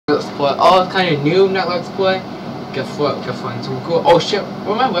Let's Play. Oh, it's kind of new, not Let's Play. Guess what? Guess what? Something cool. Oh shit,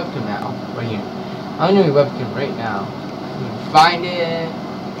 where's my webcam at? Oh, right here. I'm doing my webcam right now. Find it.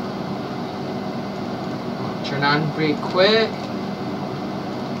 Turn on pretty quick.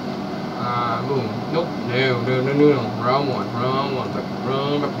 Boom. Nope. No. Wrong one. Wrong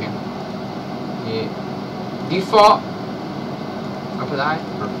webcam. Yeah. Default. Up with I.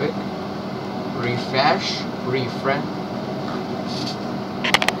 Perfect. Refresh.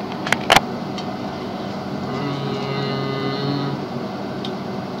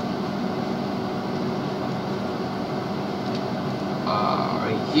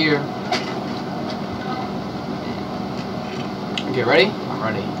 Right here. Okay, ready? I'm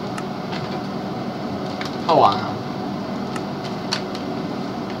ready. Hold on.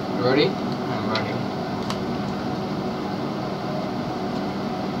 You ready? I'm ready.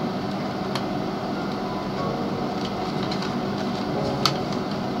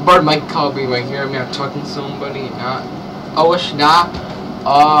 Bird might call me right here. I'm not talking to somebody. Not. Oh, it's not.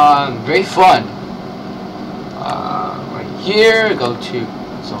 Very fun. Right here. Go to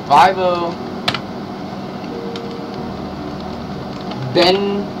survival.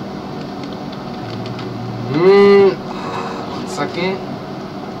 Then. 1 second.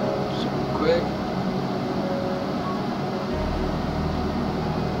 Super quick.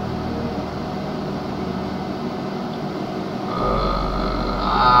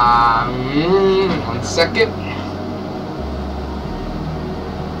 One second.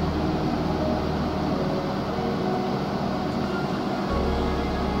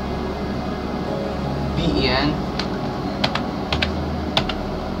 BEN.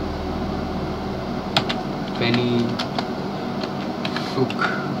 Benny Fook.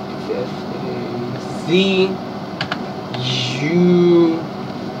 C-U-N-D.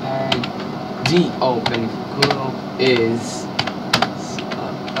 Oh, Benny Fook is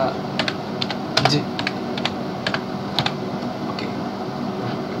D. Okay,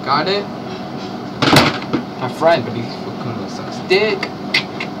 got it. My friend, Benny Fook sucks dick.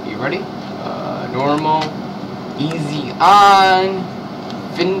 You ready? Normal, easy on,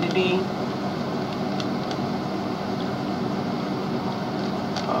 infinity.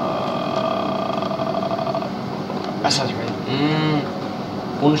 That sounds right.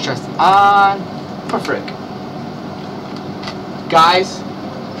 Bonus stress on. Perfect. Guys,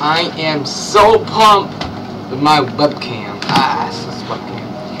 I am so pumped with my webcam. This webcam.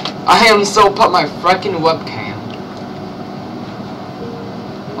 I am so pumped my freaking webcam.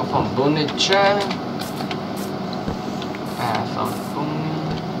 From Bonicha. From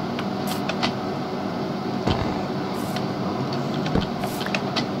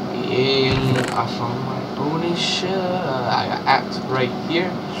and I found my Bonicha. I got apps right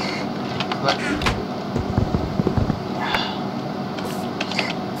here.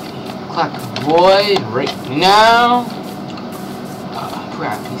 Clack Void right now. Put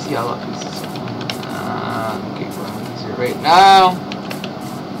on PC. I love pieces. Okay, put on PC right now.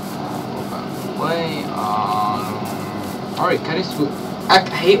 Alright, kind of smooth. I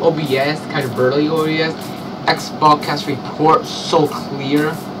hate OBS, kind of burly OBS. Xbox cast report so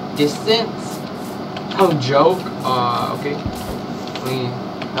clear. Distance. No joke. Okay. I mean,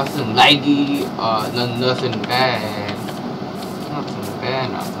 nothing laggy. Nothing bad.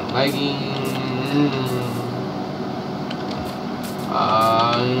 Nothing laggy.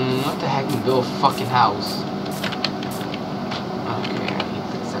 What the heck? Can build a fucking house. Okay, I need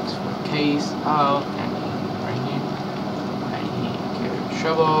the sex for case out.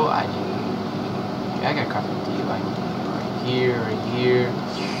 Shovel, I need. I got crafting deal. I need right here.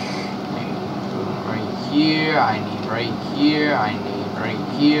 I need right here. I need right here. I need right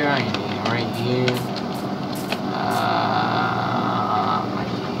here. I need right here. I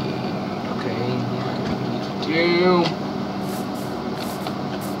need. Okay. Do.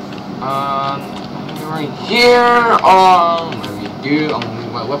 Right here. Let me do. I'm gonna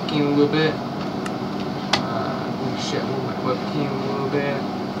move my webcam a little bit. Oh shit, move my webcam a little bit.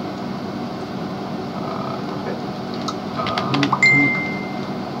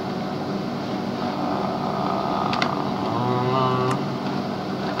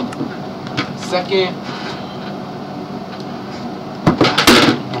 Second.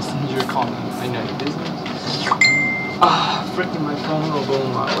 Messenger calling. I know your business. Freaking my phone will go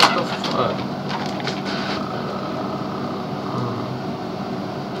on. What the fuck?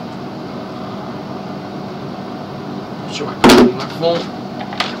 Show my phone.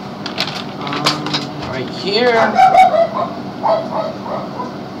 Right here.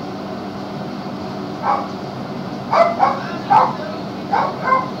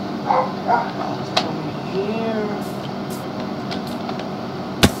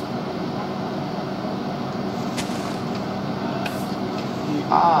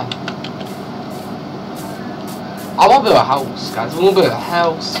 I want to build a house, guys. I want to build a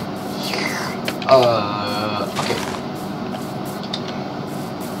house. Okay.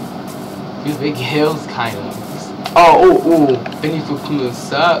 These big hills, kind of. Oh, Benny food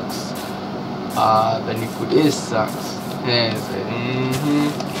sucks. Benny food sucks. And it's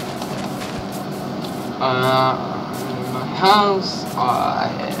my house. I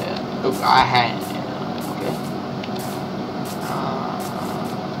had. Okay.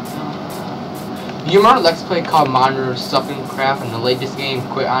 You remember Let's Play called Monitor Stuffing Craft, and the latest game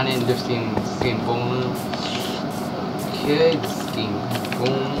quit on it, and this game boom. Okay, this game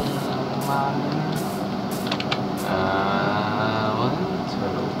boom.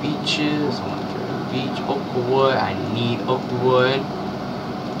 Turtle Beaches, Turtle Beach, Oakwood. I need Oakwood.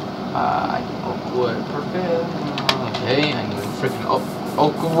 I need Oakwood, perfect. Okay, I need freaking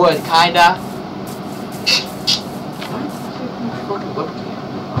Oakwood, kinda.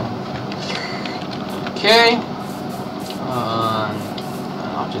 Okay.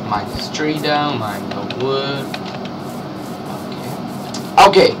 I'll just mine this tree down, mine the wood.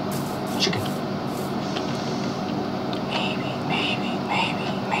 Okay. Chicken. Maybe.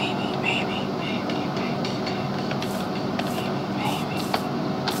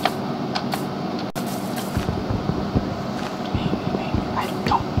 I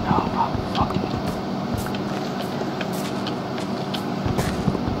don't know about fucking.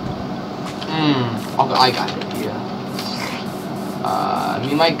 Okay, I got it. Yeah.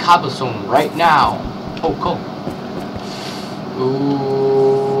 Me my cobblestone right now. Oh, cool.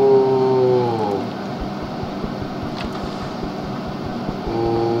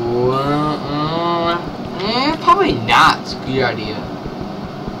 Probably not. It's a good idea.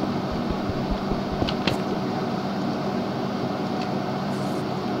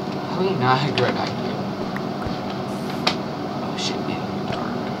 Probably not a good idea. Oh shit, man.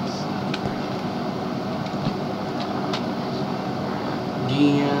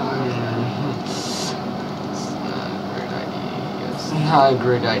 It's not a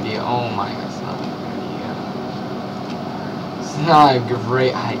great idea. Oh my god, it's not a great idea. It's not a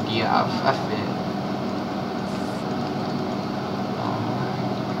great idea. I fit.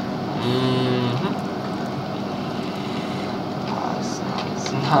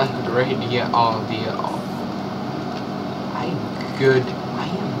 It's not a great idea. I am good.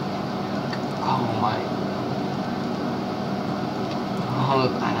 Oh my. Oh,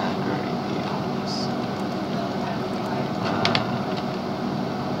 I not a great idea.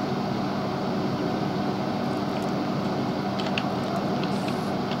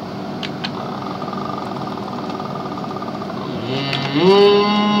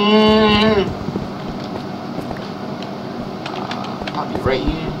 Probably right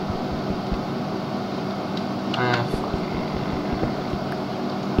here.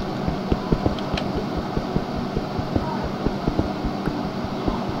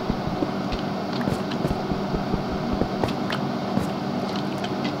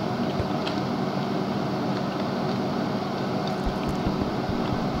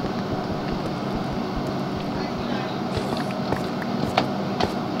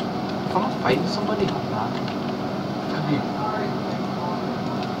 Am I fighting somebody? I'm not.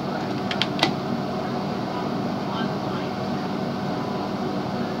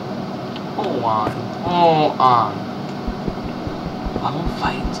 Hold on. I'm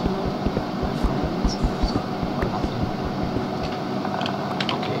fighting someone? My friends? Or nothing?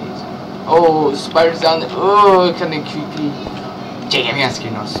 Okay. Oh, spiders down there. Oh, kind of creepy. Damn, you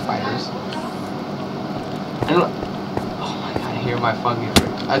asking no spiders. I don't. Oh my god, I hear my fucking.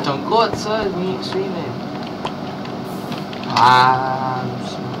 I don't go outside when you're streaming.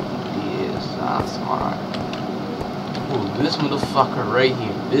 Yes, that's smart. Ooh, this motherfucker right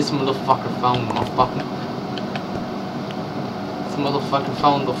here. This motherfucker found my fucking. This motherfucker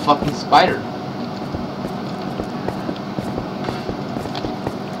found the fucking spider.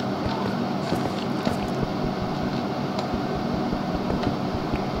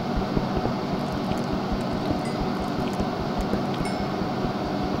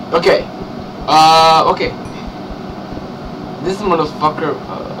 Okay. Okay. This motherfucker.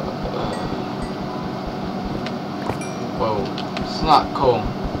 Whoa. It's not cool.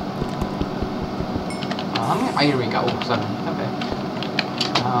 How many iron we got? Oh, 7. Okay.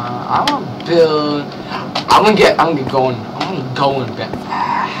 I'm gonna build. I'm gonna get going. I'm gonna go and build a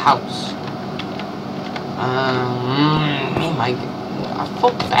house. I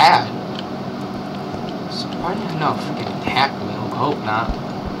feel bad. Why did I not freaking attack me? I hope not.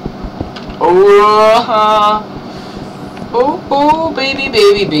 Oh, baby,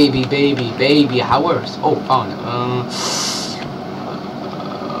 how worse? Oh, found it.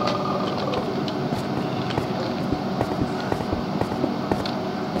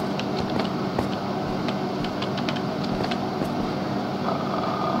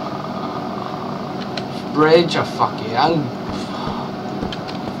 bridge. Oh, fuck it.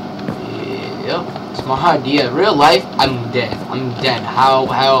 Yep. Smart idea. Real life, I'm dead. I'm dead. How?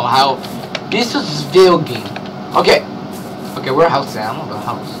 This was a video game. Okay. Okay, where house at? I'm on the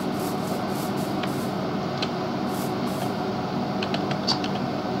house.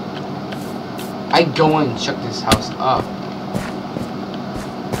 I go and check this house up.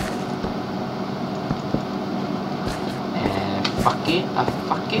 And fuck it.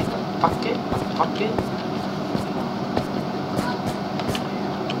 Fuck it. Fuck it. Fuck it.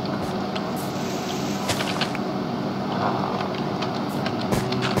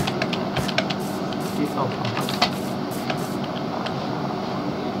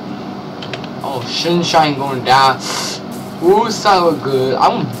 Oh, sunshine going down. Ooh, so good.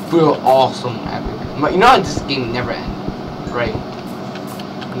 I'm real awesome epic. But you know this game never ends, right?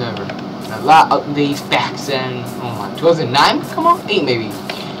 Never. A lot of updates back then. Oh my, 2009? Come on, 8 maybe.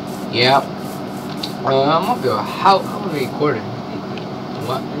 Yeah. I'm gonna go. How am I recording?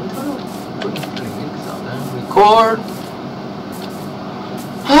 What? Record.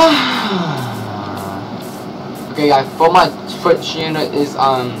 Okay, guys. For my Twitch channel is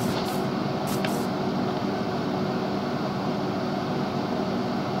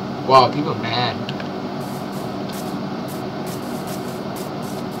wow, people mad.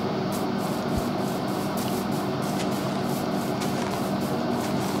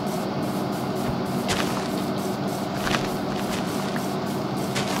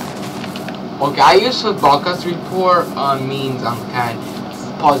 Okay, I use the broadcast report means can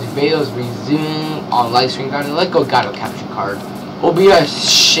pause videos, resume on live stream card, and let go Gato capture card. Will be a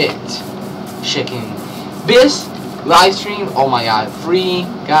shit. Shaking. This live stream, oh my god, free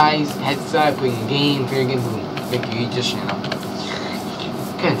guys, headset, playing game, fair game, boom. Thank you, just you know.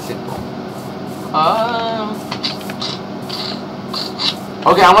 Kinda simple.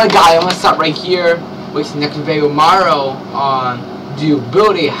 Okay, I'm gonna stop right here. Wait till next video tomorrow on do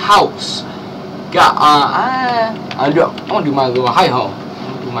build a house. Got I'm gonna do my little hi-ho.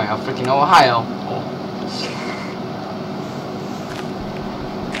 I'm gonna do my freaking Ohio.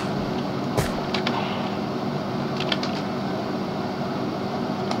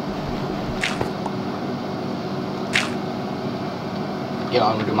 Yo,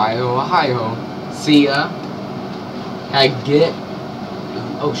 I'm gonna do my Ohio. See ya. Had a good.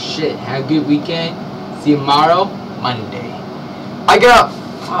 Oh shit. Had a good weekend. See you tomorrow, Monday. I got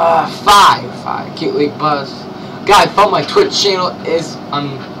 5. Cute League Buzz. Guys, follow my Twitch channel is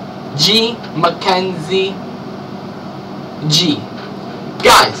G Mackenzie G.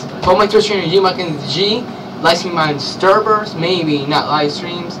 Guys, follow my Twitch channel G Mackenzie G. Live stream my Disturbers, maybe not live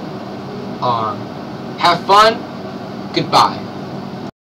streams. Have fun. Goodbye.